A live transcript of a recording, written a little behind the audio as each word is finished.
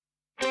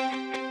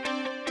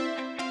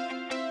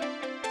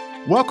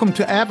Welcome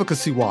to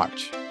Advocacy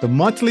Watch, the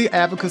monthly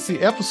advocacy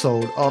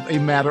episode of A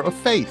Matter of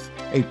Faith,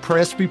 a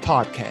Presby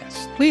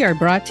podcast. We are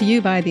brought to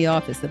you by the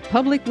Office of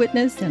Public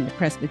Witness and the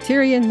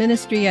Presbyterian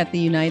Ministry at the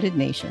United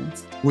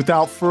Nations.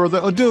 Without further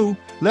ado,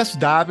 let's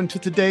dive into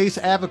today's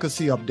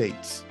advocacy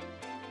updates.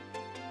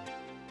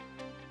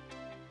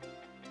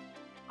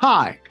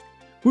 Hi,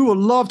 we would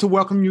love to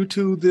welcome you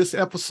to this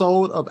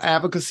episode of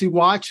Advocacy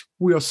Watch.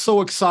 We are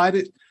so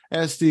excited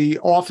as the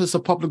Office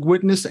of Public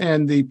Witness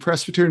and the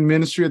Presbyterian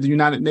Ministry of the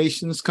United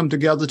Nations come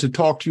together to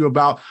talk to you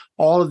about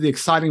all of the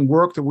exciting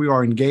work that we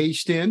are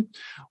engaged in.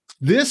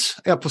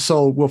 This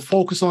episode will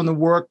focus on the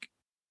work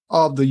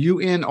of the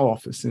UN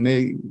office, and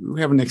we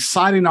have an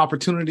exciting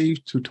opportunity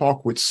to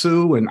talk with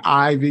Sue and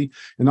Ivy.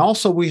 And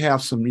also we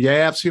have some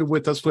Yavs here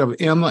with us. We have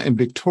Emma and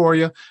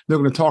Victoria. They're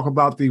going to talk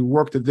about the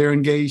work that they're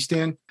engaged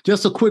in.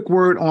 Just a quick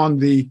word on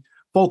the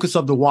focus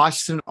of the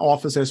Washington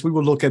office as we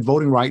will look at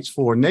voting rights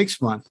for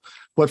next month.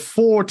 But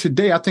for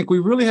today, I think we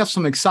really have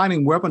some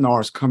exciting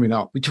webinars coming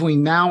up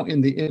between now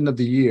and the end of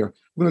the year.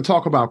 We're going to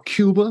talk about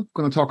Cuba. We're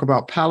going to talk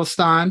about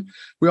Palestine.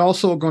 We're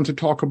also going to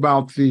talk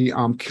about the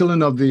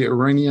killing of the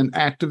Iranian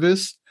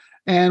activists.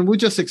 And we're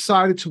just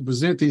excited to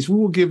present these. We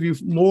will give you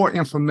more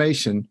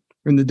information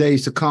in the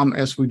days to come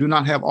as we do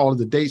not have all of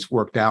the dates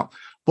worked out.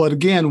 But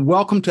again,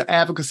 welcome to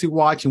Advocacy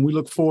Watch, and we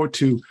look forward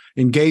to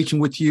engaging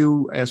with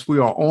you as we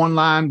are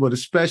online, but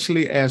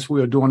especially as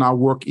we are doing our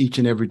work each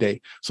and every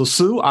day. So,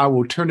 Sue, I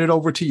will turn it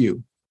over to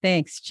you.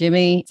 Thanks,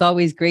 Jimmy. It's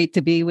always great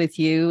to be with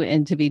you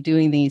and to be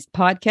doing these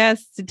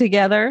podcasts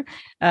together.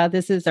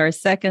 This is our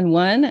second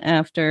one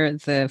after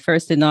the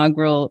first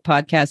inaugural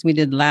podcast we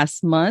did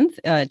last month,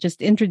 just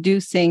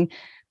introducing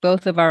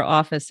both of our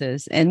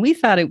offices. And we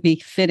thought it would be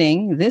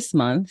fitting this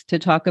month to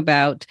talk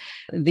about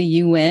the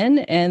UN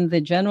and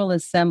the General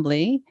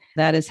Assembly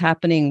that is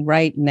happening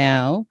right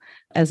now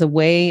as a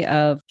way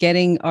of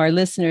getting our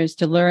listeners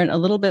to learn a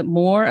little bit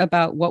more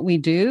about what we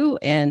do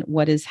and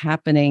what is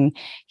happening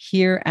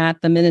here at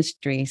the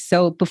ministry.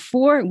 So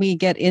before we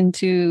get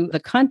into the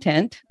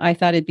content, I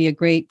thought it'd be a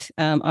great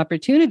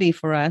opportunity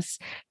for us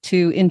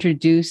to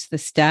introduce the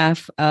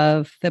staff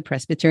of the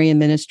Presbyterian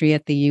Ministry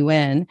at the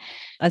UN.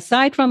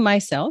 Aside from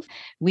myself,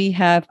 we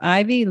have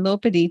Ivy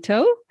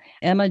Lopedito,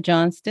 Emma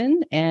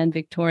Johnston, and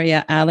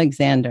Victoria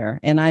Alexander.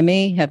 And I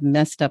may have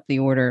messed up the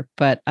order,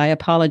 but I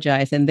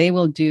apologize. And they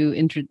will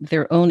do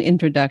their own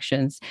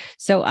introductions.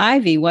 So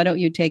Ivy, why don't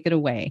you take it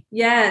away?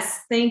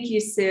 Yes, thank you,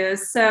 Sue.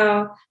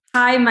 So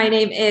hi, my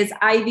name is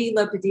Ivy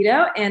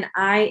Lopedito, and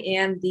I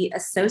am the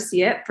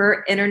Associate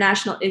for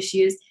International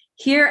Issues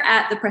here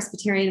at the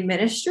Presbyterian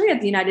Ministry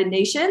at the United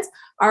Nations.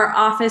 Our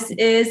office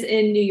is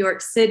in New York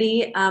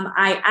City.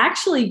 I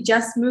actually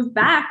just moved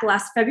back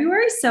last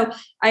February, so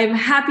I am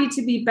happy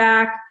to be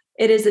back.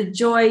 It is a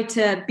joy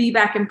to be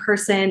back in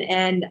person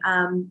and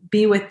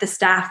be with the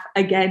staff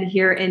again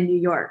here in New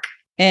York.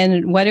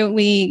 And why don't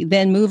we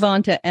then move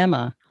on to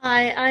Emma?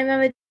 Hi, I'm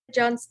Emma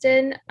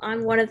Johnston.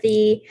 I'm one of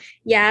the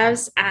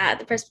Yavs at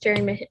the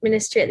Presbyterian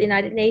Ministry at the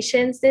United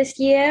Nations this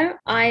year.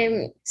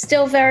 I'm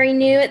still very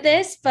new at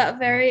this, but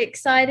very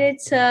excited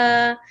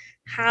to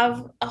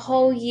have a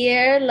whole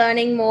year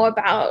learning more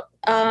about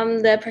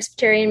the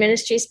Presbyterian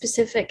Ministry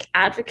specific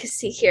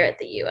advocacy here at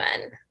the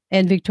UN.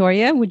 And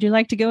Victoria, would you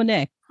like to go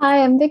next?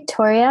 Hi, I'm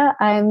Victoria.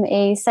 I'm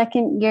a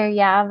second year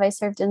Yav. I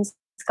served in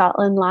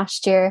Scotland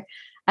last year.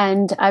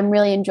 And I'm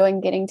really enjoying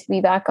getting to be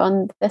back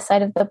on this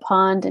side of the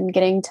pond and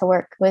getting to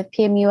work with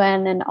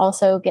PMUN and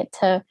also get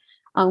to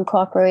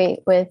cooperate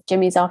with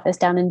Jimmy's office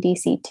down in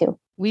DC too.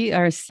 We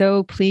are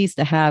so pleased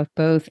to have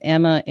both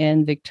Emma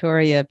and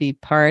Victoria be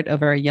part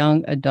of our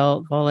young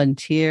adult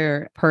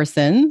volunteer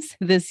persons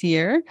this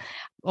year.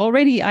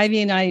 Already,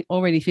 Ivy and I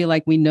already feel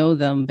like we know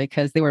them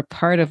because they were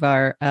part of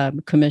our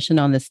Commission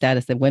on the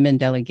Status of Women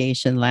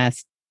delegation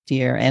last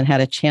year and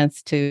had a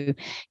chance to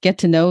get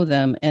to know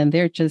them. And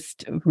they're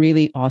just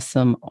really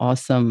awesome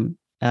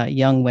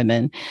young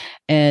women.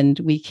 And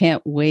we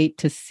can't wait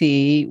to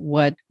see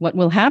what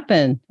will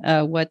happen,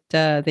 what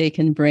they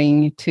can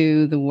bring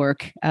to the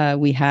work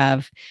we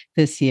have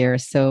this year.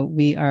 So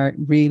we are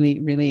really,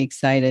 really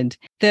excited.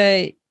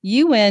 The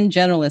UN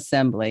General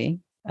Assembly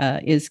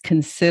is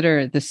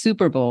considered the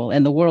Super Bowl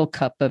and the World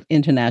Cup of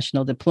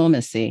international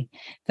diplomacy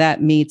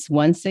that meets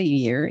once a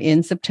year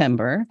in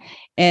September.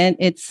 And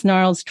it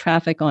snarls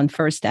traffic on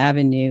First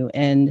Avenue,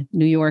 and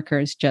New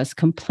Yorkers just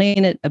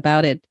complain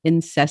about it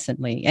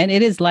incessantly. And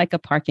it is like a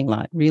parking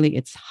lot. Really,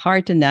 it's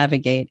hard to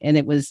navigate. And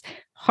it was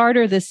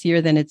harder this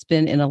year than it's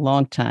been in a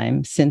long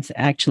time since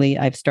actually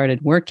I've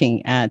started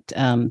working at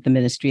the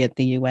ministry at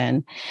the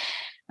UN.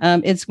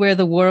 It's where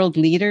the world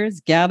leaders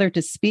gather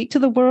to speak to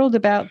the world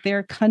about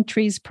their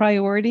country's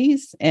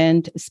priorities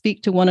and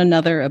speak to one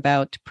another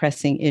about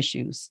pressing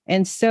issues.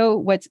 And so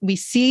what we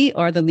see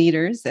are the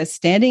leaders as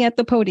standing at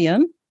the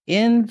podium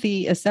in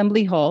the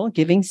assembly hall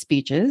giving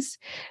speeches,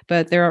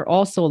 but there are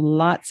also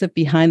lots of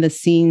behind the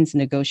scenes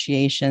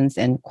negotiations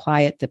and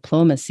quiet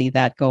diplomacy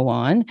that go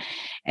on.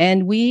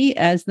 And we,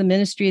 as the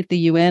ministry at the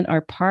UN,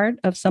 are part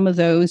of some of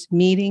those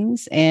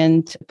meetings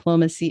and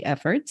diplomacy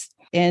efforts.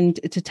 And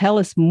to tell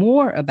us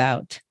more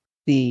about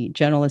the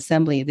General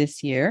Assembly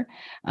this year.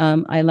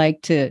 I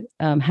like to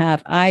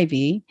have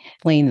Ivy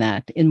explain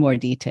that in more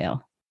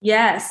detail.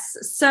 Yes.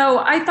 So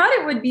I thought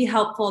it would be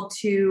helpful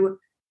to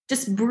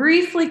just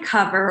briefly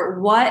cover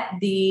what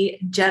the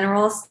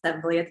General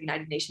Assembly of the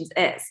United Nations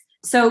is.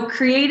 So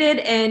created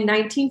in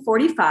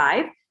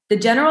 1945, the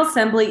General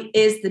Assembly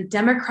is the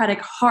democratic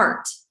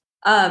heart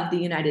of the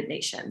United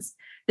Nations.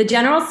 The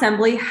General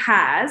Assembly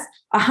has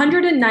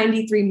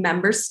 193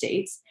 member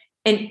states,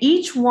 and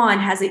each one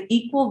has an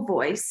equal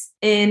voice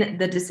in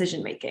the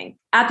decision making.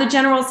 At the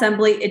General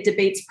Assembly, it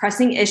debates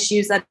pressing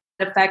issues that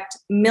affect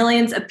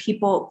millions of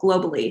people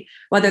globally,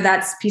 whether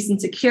that's peace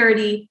and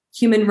security,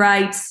 human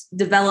rights,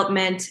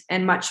 development,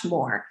 and much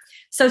more.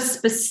 So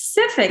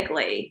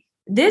specifically,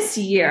 this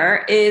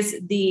year is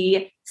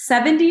the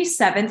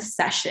 77th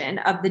session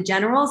of the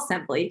General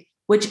Assembly,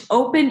 which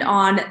opened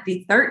on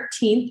the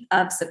 13th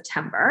of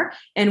September,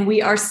 and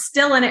we are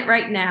still in it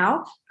right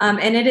now.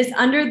 And it is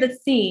under the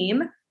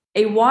theme,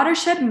 A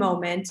Watershed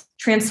Moment,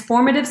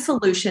 Transformative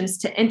Solutions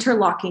to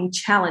Interlocking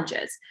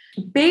Challenges.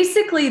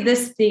 Basically,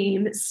 this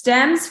theme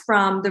stems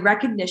from the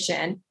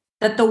recognition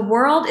that the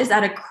world is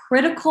at a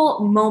critical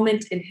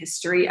moment in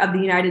history of the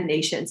United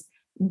Nations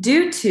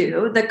due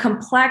to the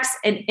complex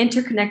and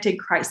interconnected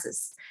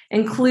crisis,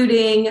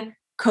 including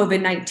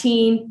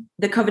COVID-19,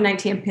 the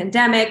COVID-19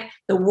 pandemic,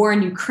 the war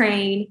in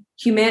Ukraine,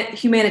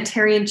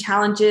 humanitarian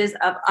challenges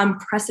of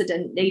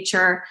unprecedented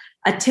nature,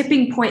 a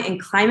tipping point in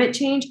climate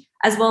change,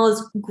 as well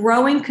as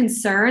growing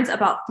concerns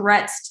about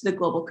threats to the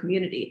global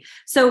community.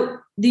 So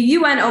the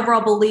UN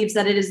overall believes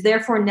that it is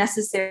therefore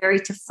necessary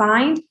to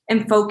find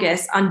and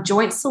focus on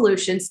joint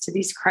solutions to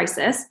these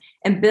crises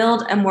and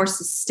build a more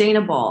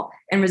sustainable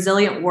and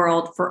resilient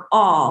world for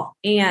all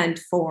and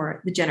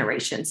for the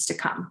generations to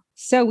come.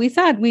 So we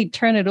thought we'd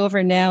turn it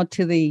over now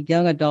to the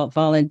young adult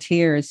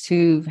volunteers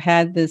who've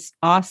had this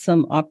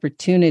awesome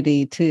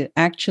opportunity to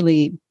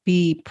actually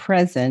be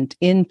present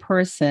in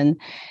person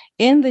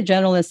in the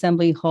General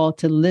Assembly Hall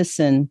to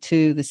listen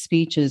to the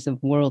speeches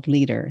of world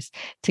leaders,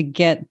 to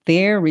get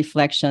their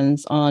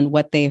reflections on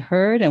what they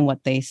heard and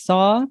what they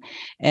saw,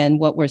 and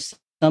what were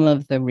some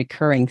of the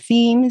recurring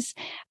themes,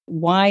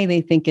 why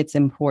they think it's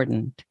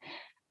important.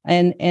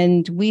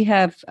 And we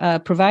have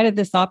provided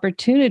this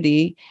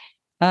opportunity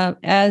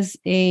as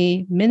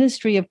a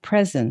ministry of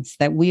presence,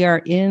 that we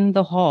are in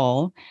the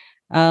hall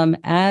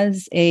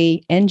as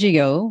a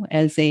NGO,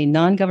 as a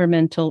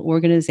non-governmental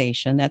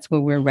organization. That's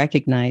what we're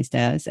recognized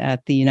as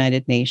at the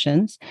United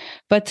Nations.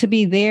 But to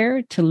be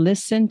there to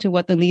listen to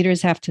what the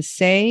leaders have to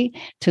say,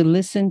 to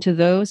listen to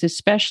those,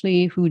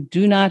 especially who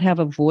do not have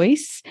a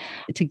voice,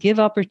 to give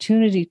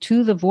opportunity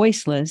to the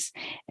voiceless,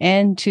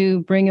 and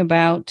to bring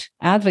about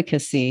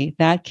advocacy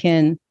that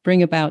can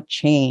bring about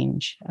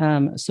change,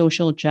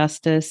 social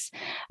justice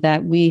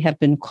that we have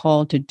been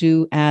called to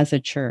do as a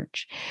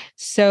church.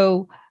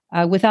 So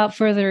without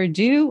further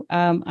ado,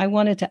 I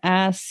wanted to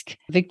ask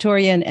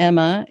Victoria and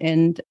Emma.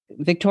 And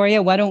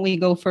Victoria, why don't we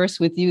go first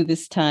with you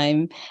this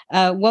time?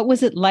 What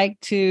was it like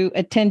to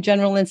attend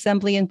General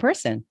Assembly in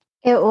person?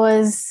 It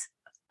was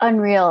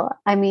unreal.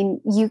 I mean,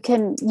 you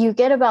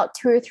get about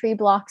 2 or 3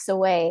 blocks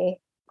away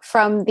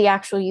from the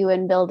actual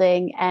UN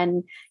building,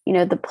 and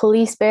the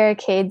police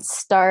barricades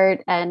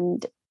start,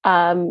 and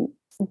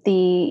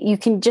you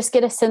can just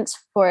get a sense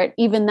for it,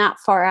 even that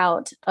far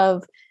out,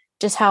 of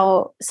just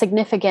how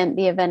significant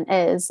the event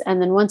is.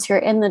 And then once you're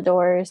in the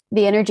doors,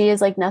 the energy is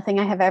like nothing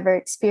I have ever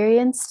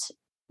experienced.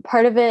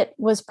 Part of it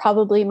was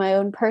probably my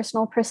own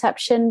personal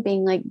perception,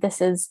 being like, this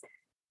is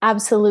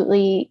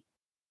absolutely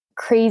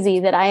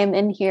crazy that I am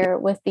in here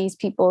with these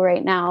people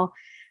right now,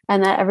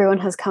 and that everyone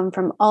has come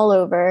from all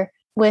over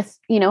with,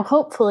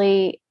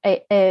 hopefully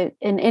an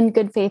in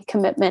good faith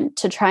commitment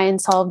to try and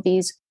solve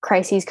these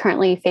crises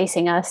currently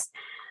facing us.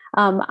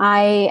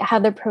 I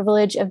had the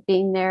privilege of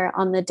being there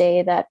on the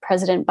day that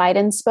President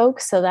Biden spoke,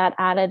 so that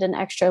added an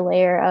extra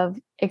layer of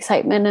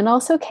excitement and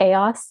also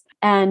chaos.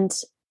 And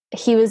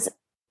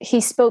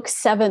he spoke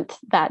 7th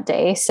that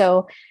day.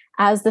 So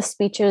as the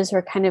speeches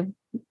were kind of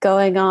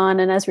going on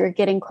and as we were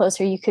getting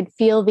closer, you could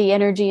feel the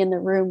energy in the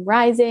room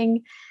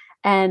rising.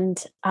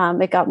 And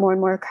it got more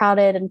and more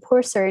crowded, and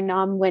poor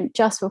Suriname went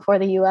just before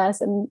the US,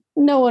 and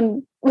no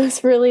one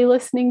was really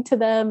listening to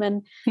them.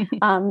 And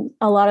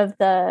a lot of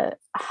the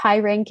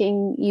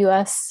high-ranking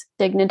US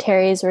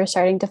dignitaries were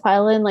starting to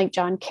file in, like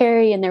John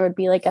Kerry, and there would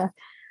be like a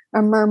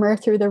murmur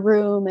through the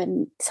room,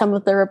 and some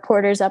of the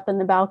reporters up in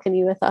the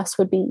balcony with us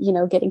would be,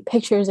 getting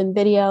pictures and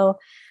video.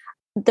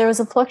 There was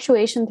a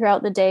fluctuation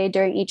throughout the day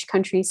during each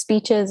country's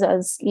speeches,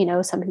 as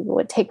some people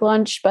would take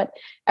lunch, but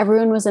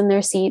everyone was in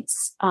their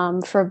seats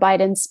for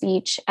Biden's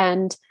speech.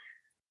 And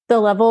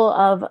the level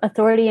of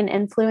authority and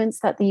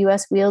influence that the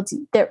US wields,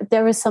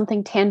 there was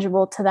something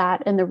tangible to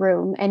that in the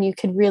room. And you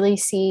could really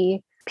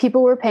see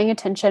people were paying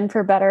attention,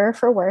 for better or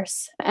for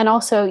worse. And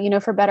also,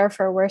 for better or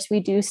for worse,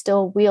 we do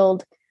still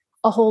wield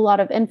a whole lot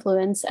of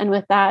influence. And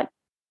with that,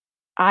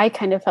 I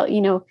kind of felt,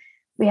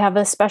 we have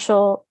a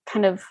special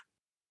kind of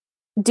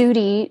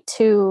duty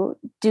to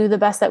do the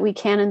best that we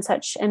can in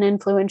such an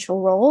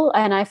influential role.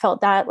 And I felt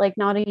that, like,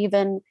 not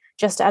even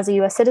just as a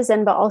US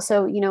citizen, but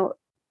also,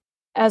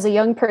 as a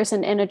young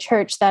person in a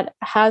church that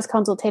has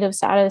consultative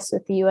status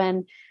with the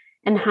UN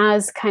and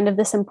has kind of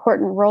this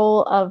important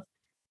role of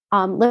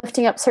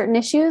lifting up certain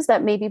issues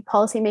that maybe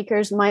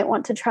policymakers might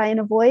want to try and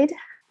avoid,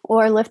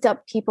 or lift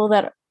up people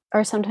that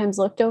are sometimes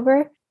looked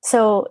over.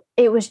 So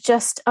it was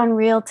just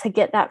unreal to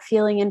get that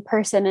feeling in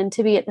person and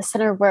to be at the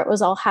center of where it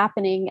was all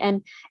happening.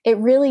 And it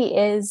really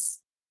is,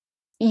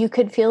 you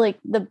could feel like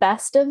the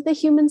best of the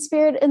human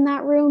spirit in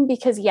that room,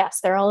 because yes,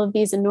 there are all of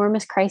these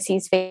enormous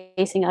crises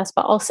facing us,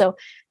 but also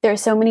there are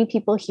so many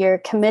people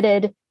here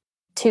committed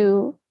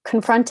to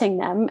confronting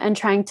them and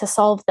trying to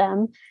solve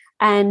them.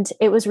 And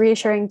it was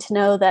reassuring to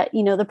know that,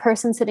 the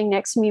person sitting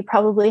next to me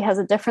probably has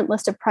a different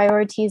list of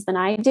priorities than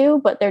I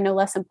do, but they're no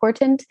less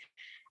important.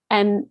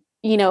 And,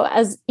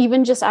 as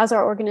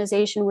our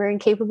organization, we're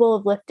incapable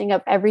of lifting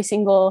up every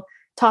single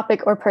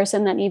topic or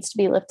person that needs to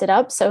be lifted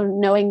up. So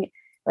knowing,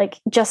 like,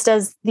 just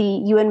as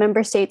the UN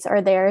member states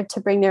are there to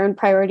bring their own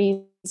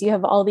priorities, you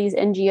have all these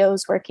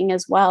NGOs working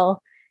as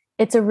well.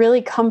 It's a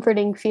really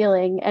comforting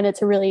feeling, and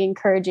it's a really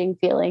encouraging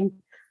feeling.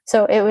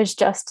 So it was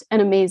just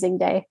an amazing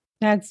day.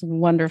 That's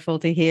wonderful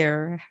to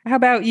hear. How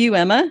about you,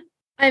 Emma?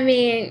 I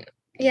mean,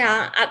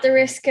 yeah, at the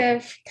risk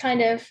of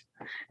kind of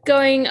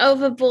going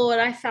overboard,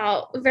 I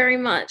felt very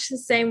much the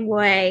same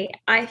way.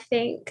 I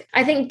think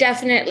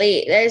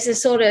definitely there's a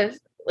sort of,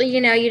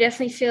 you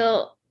definitely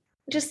feel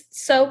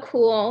just so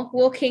cool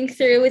walking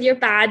through with your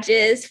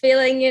badges,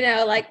 feeling,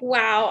 like,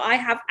 wow, I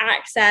have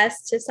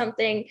access to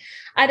something,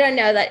 I don't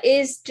know, that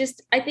is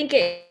just, I think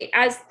it,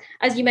 as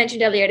you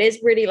mentioned earlier, it is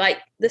really like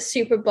the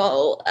Super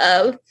Bowl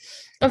of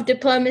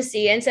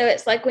diplomacy. And so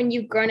it's like when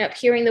you've grown up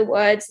hearing the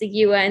words, the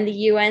UN, the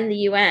UN, the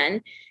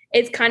UN,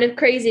 it's kind of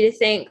crazy to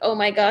think, oh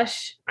my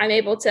gosh, I'm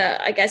able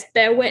to, I guess,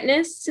 bear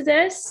witness to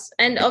this.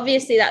 And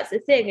obviously that's the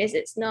thing, is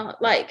it's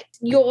not like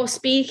you're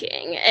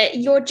speaking,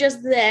 you're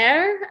just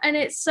there. And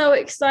it's so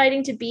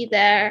exciting to be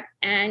there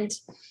and,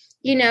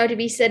 to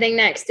be sitting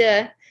next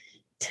to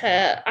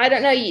I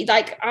don't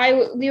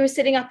know, we were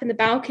sitting up in the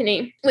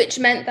balcony, which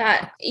meant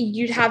that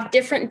you'd have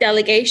different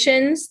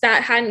delegations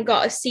that hadn't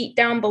got a seat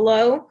down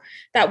below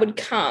that would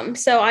come.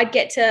 So I'd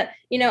get to,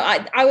 we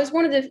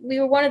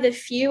were one of the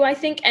few, I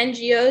think,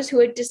 NGOs who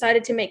had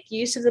decided to make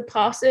use of the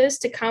passes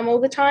to come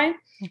all the time.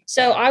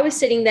 So I was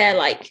sitting there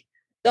like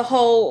the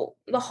whole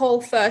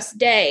first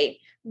day,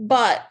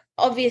 but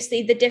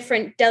obviously the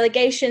different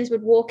delegations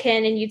would walk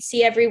in and you'd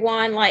see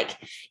everyone like,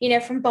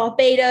 from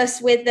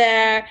Barbados with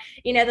their,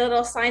 the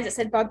little signs that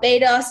said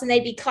Barbados, and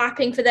they'd be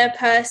clapping for their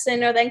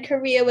person. Or then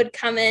Korea would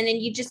come in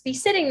and you'd just be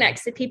sitting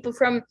next to people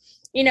from,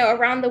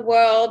 around the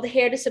world,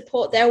 here to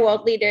support their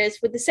world leaders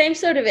with the same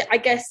sort of, I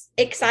guess,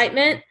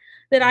 excitement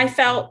that I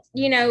felt,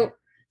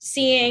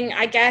 seeing,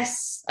 I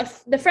guess,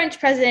 the French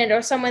president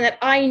or someone that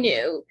I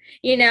knew,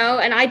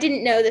 and I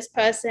didn't know this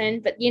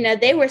person, but,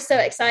 they were so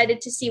excited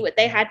to see what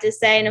they had to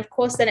say. And of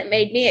course, then it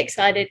made me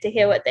excited to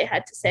hear what they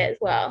had to say as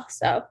well.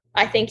 So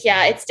I think,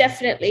 yeah, it's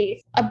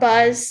definitely a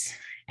buzz.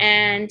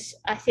 And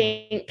I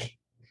think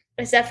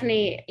it's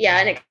definitely,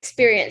 an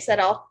experience that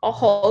I'll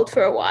hold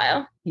for a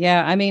while.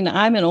 Yeah, I mean,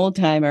 I'm an old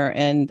timer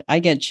and I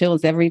get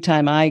chills every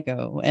time I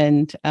go.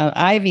 And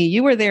Ivy,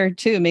 you were there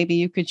too. Maybe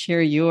you could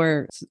share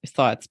your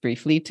thoughts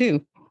briefly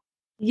too.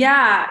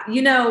 Yeah,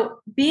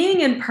 being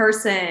in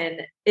person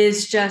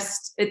is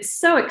just, it's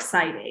so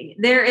exciting.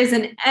 There is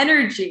an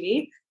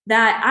energy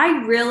that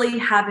I really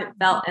haven't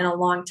felt in a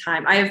long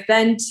time. I have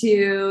been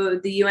to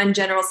the UN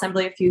General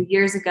Assembly a few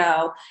years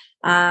ago,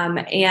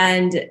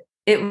 and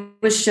it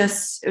was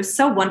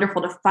so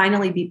wonderful to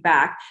finally be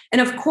back.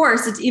 And of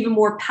course, it's even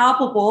more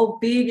palpable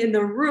being in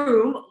the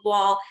room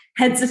while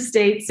heads of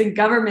states and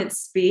governments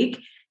speak.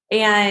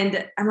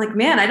 And I'm like,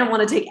 man, I don't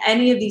want to take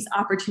any of these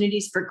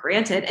opportunities for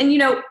granted. And,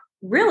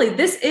 really,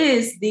 this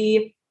is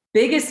the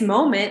biggest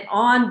moment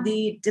on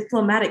the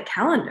diplomatic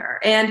calendar.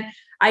 And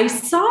I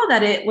saw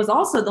that it was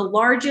also the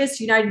largest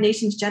United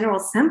Nations General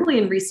Assembly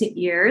in recent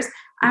years,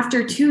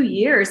 after 2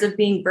 years of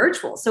being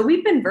virtual. So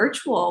we've been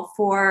virtual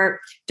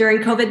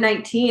during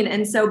COVID-19.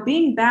 And so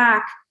being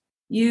back,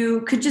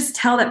 you could just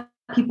tell that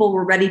people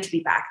were ready to be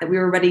back, that we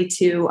were ready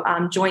to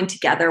join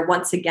together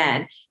once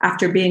again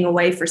after being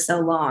away for so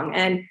long.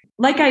 And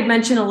like I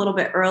mentioned a little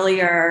bit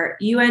earlier,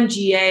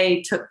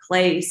 UNGA took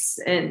place,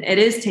 and it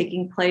is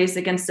taking place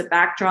against a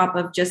backdrop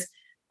of just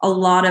a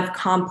lot of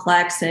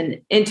complex and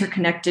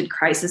interconnected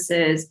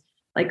crises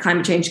like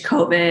climate change,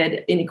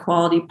 COVID,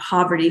 inequality,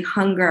 poverty,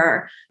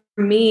 hunger.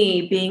 For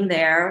me, being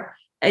there,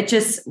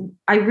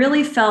 I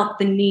really felt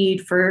the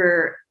need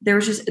for,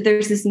 there's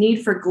this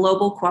need for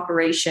global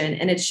cooperation,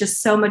 and it's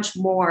just so much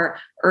more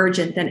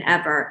urgent than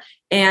ever.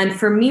 And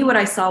for me, what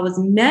I saw was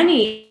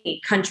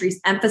many countries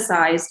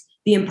emphasized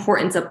the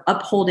importance of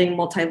upholding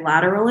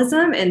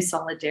multilateralism and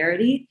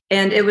solidarity.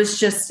 And it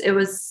was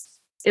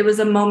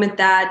a moment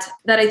that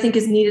I think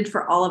is needed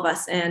for all of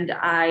us. And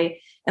I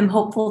am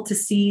hopeful to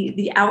see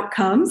the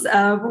outcomes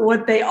of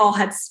what they all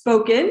had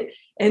spoken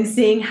and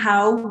seeing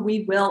how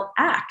we will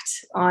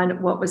act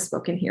on what was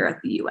spoken here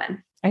at the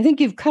UN. I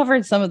think you've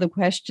covered some of the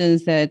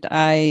questions that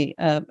I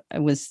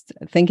was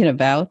thinking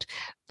about,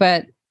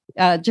 but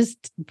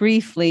just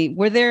briefly,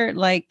 were there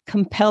like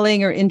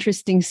compelling or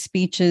interesting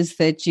speeches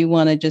that you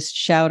want to just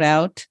shout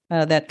out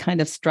that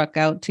kind of struck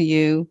out to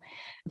you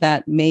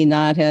that may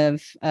not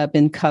have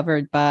been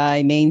covered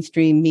by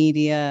mainstream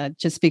media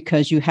just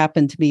because you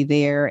happen to be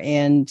there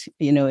and,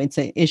 it's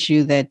an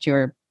issue that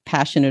you're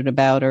passionate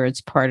about or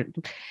it's part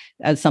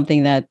of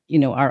something that,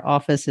 our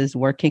office is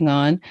working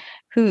on?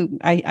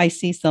 I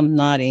see some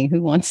nodding.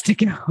 Who wants to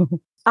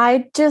go?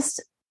 I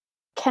just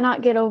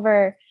cannot get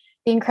over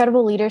the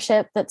incredible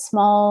leadership that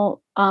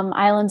small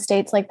island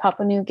states like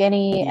Papua New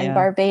Guinea and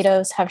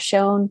Barbados have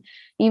shown.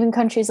 Even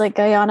countries like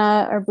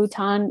Guyana or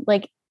Bhutan,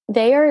 like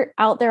they are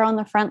out there on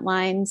the front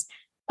lines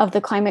of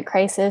the climate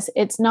crisis.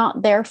 It's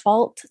not their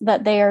fault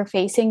that they are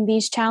facing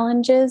these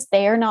challenges.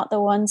 They are not the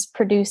ones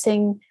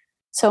producing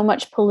so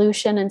much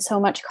pollution and so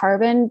much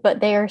carbon, but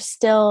they are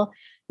still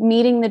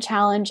meeting the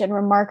challenge in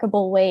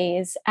remarkable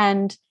ways.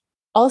 And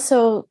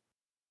also,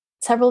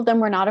 several of them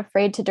were not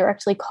afraid to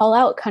directly call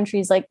out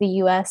countries like the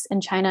US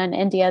and China and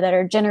India that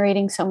are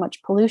generating so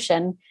much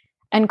pollution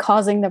and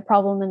causing the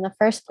problem in the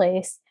first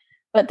place.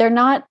 But they're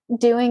not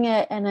doing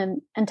it in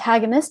an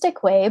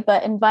antagonistic way,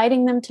 but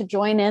inviting them to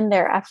join in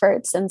their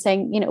efforts and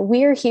saying,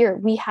 we're here,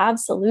 we have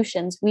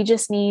solutions, we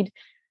just need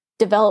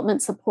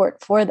development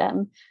support for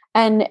them.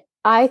 And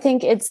I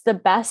think it's the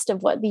best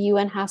of what the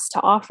UN has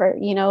to offer.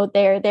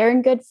 They're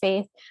in good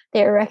faith.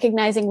 They're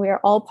recognizing we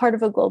are all part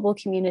of a global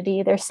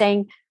community. They're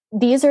saying,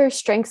 these are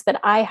strengths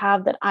that I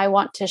have that I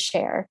want to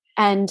share.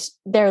 And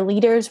their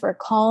leaders were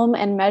calm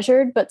and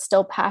measured, but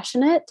still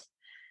passionate.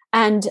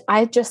 And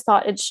I just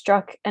thought it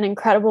struck an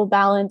incredible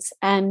balance.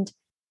 And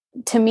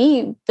to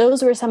me,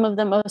 those were some of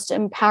the most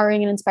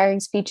empowering and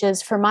inspiring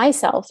speeches for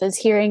myself, is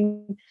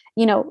hearing,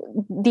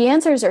 the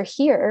answers are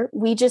here.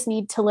 We just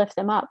need to lift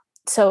them up.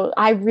 So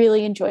I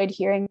really enjoyed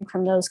hearing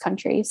from those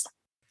countries.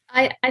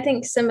 I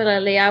think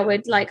similarly, I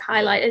would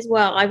highlight as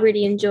well. I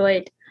really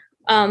enjoyed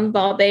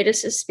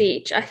Barbados'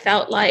 speech. I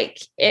felt like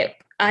it.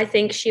 I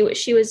think she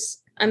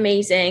was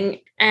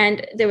amazing,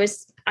 and there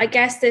was, I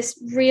guess, this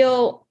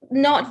real,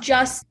 not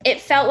just, it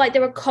felt like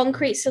there were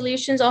concrete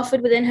solutions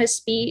offered within her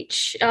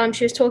speech.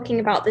 She was talking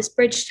about this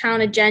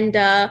Bridgetown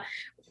agenda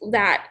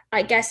that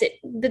I guess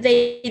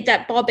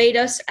that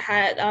Barbados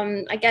had.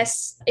 I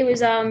guess it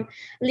was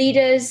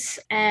leaders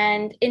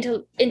and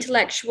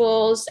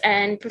intellectuals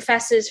and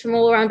professors from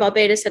all around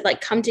Barbados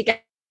had come together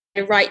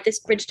to write this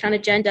Bridgetown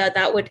agenda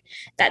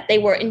that they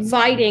were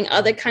inviting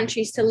other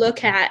countries to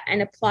look at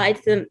and apply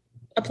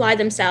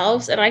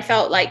themselves. And I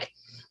felt like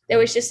there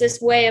was just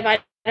this way of, I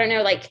don't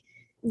know,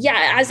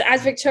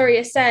 as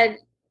Victoria said,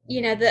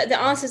 the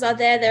answers are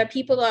there. There are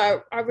people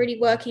that are really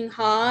working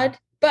hard.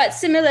 But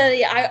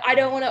similarly, I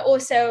don't want to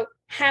also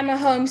hammer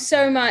home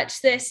so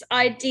much this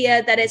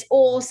idea that it's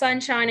all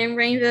sunshine and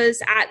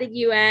rainbows at the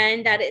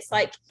UN, that it's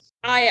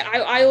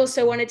I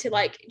also wanted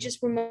to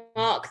just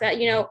remark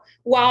that,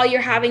 while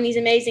you're having these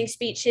amazing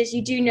speeches,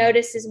 you do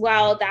notice as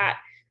well that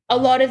a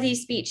lot of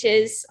these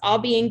speeches are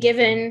being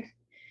given,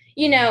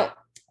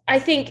 I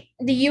think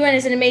the UN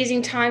is an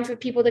amazing time for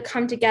people to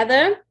come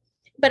together.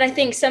 But I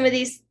think some of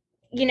these,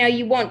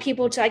 you want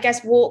people to, I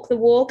guess, walk the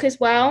walk as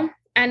well.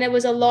 And there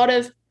was a lot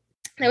of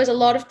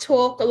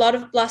talk, a lot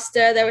of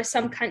bluster. There were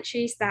some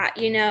countries that,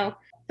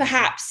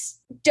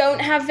 perhaps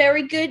don't have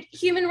very good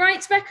human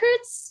rights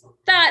records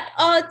that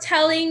are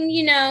telling,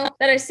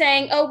 that are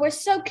saying, oh, we're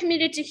so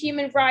committed to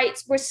human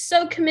rights. We're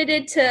so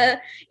committed to,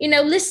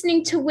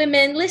 listening to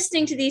women,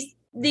 listening to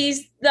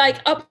these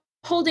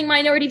upholding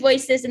minority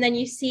voices. And then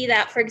you see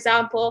that, for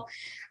example,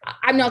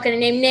 I'm not going to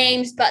name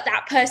names, but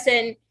that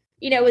person,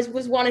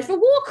 was wanted for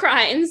war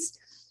crimes.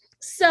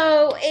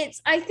 So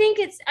I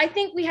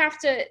think we have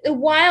to,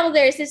 while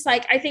there's this,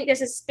 I think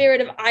there's a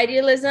spirit of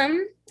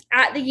idealism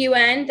at the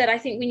UN that I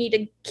think we need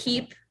to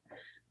keep.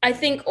 I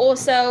think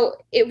also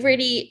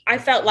I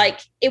felt like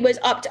it was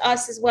up to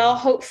us as well,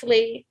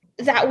 hopefully,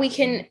 that we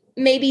can,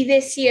 maybe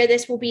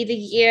this will be the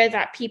year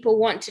that people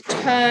want to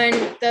turn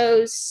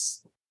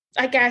those,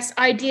 I guess,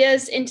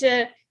 ideas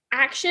into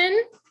action,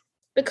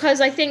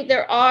 because I think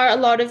there are a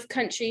lot of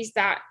countries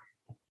that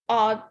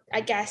are,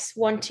 I guess,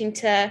 wanting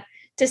to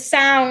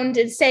sound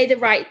and say the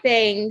right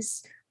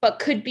things, but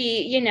could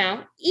be,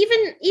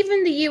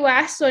 even the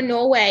US or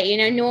Norway,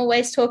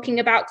 Norway's talking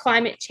about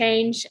climate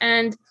change,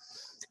 and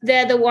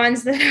they're the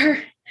ones that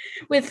are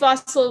with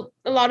a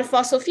lot of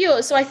fossil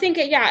fuels. So I think,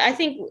 I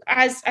think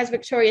as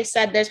Victoria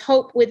said, there's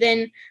hope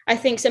within, I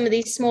think, some of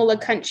these smaller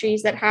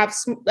countries that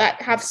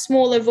have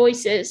smaller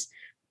voices,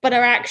 but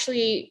are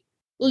actually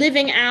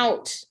living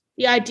out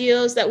the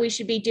ideals that we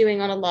should be doing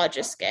on a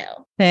larger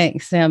scale.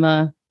 Thanks,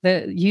 Emma.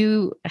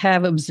 You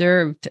have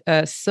observed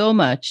so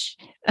much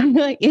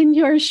in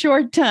your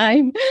short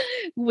time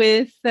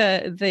with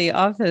the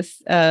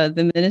office,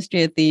 the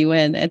ministry at the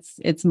UN.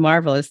 It's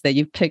marvelous that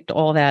you've picked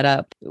all that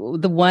up.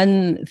 The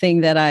one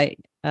thing that I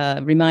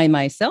remind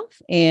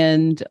myself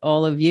and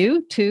all of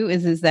you too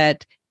is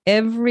that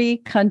every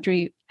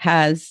country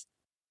has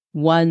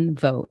one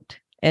vote.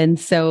 And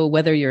so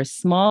whether you're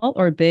small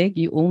or big,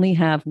 you only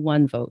have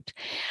one vote.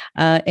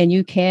 And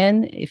you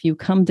can, if you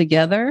come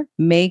together,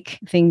 make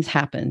things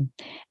happen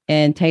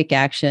and take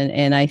action.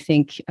 And I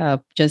think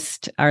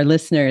just our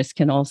listeners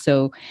can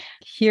also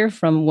hear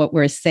from what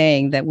we're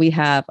saying that we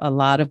have a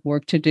lot of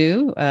work to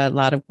do, a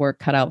lot of work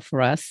cut out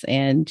for us.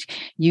 And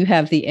you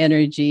have the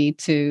energy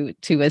to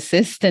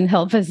assist and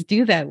help us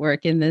do that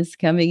work in this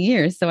coming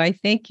year. So I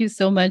thank you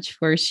so much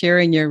for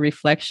sharing your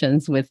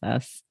reflections with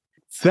us.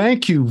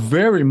 Thank you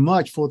very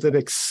much for that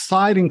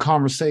exciting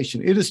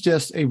conversation. It is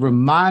just a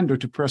reminder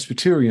to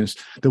Presbyterians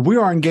that we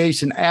are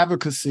engaged in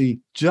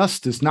advocacy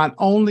justice, not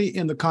only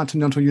in the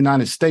continental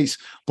United States,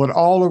 but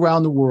all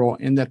around the world,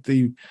 and that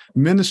the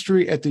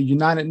ministry at the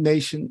United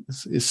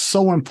Nations is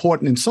so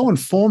important and so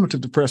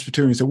informative to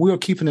Presbyterians that we are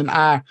keeping an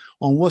eye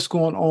on what's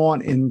going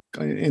on in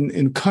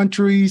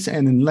countries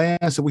and in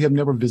lands that we have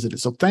never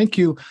visited. So thank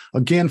you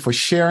again for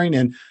sharing.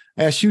 And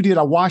as you did,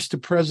 I watched the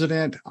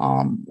president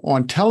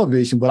on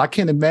television, but I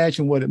can't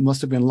imagine what it must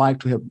have been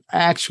like to have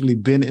actually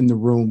been in the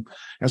room,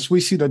 as we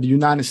see that the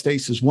United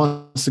States is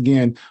once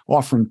again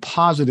offering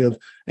positive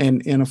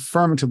and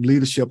affirmative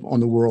leadership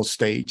on the world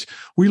stage.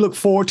 We look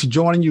forward to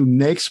joining you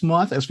next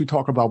month as we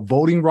talk about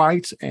voting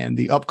rights and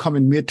the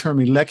upcoming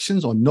midterm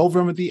elections on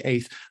November the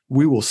 8th.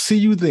 We will see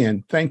you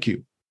then. Thank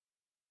you.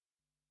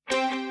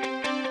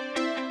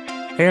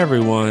 Hey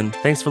everyone,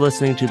 thanks for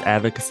listening to the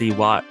Advocacy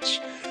Watch.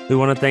 We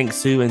want to thank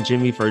Sue and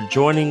Jimmy for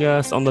joining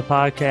us on the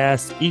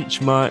podcast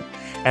each month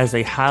as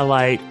they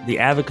highlight the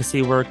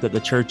advocacy work that the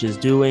church is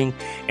doing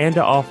and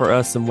to offer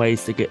us some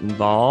ways to get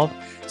involved.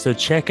 So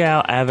check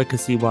out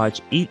Advocacy Watch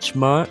each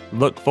month.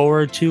 Look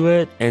forward to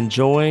it and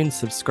join,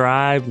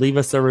 subscribe, leave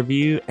us a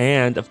review.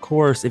 And of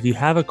course, if you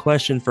have a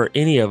question for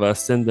any of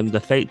us, send them to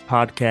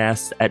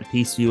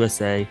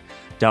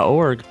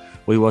faithpodcasts@peaceusa.org.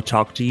 We will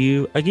talk to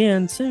you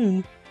again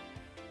soon.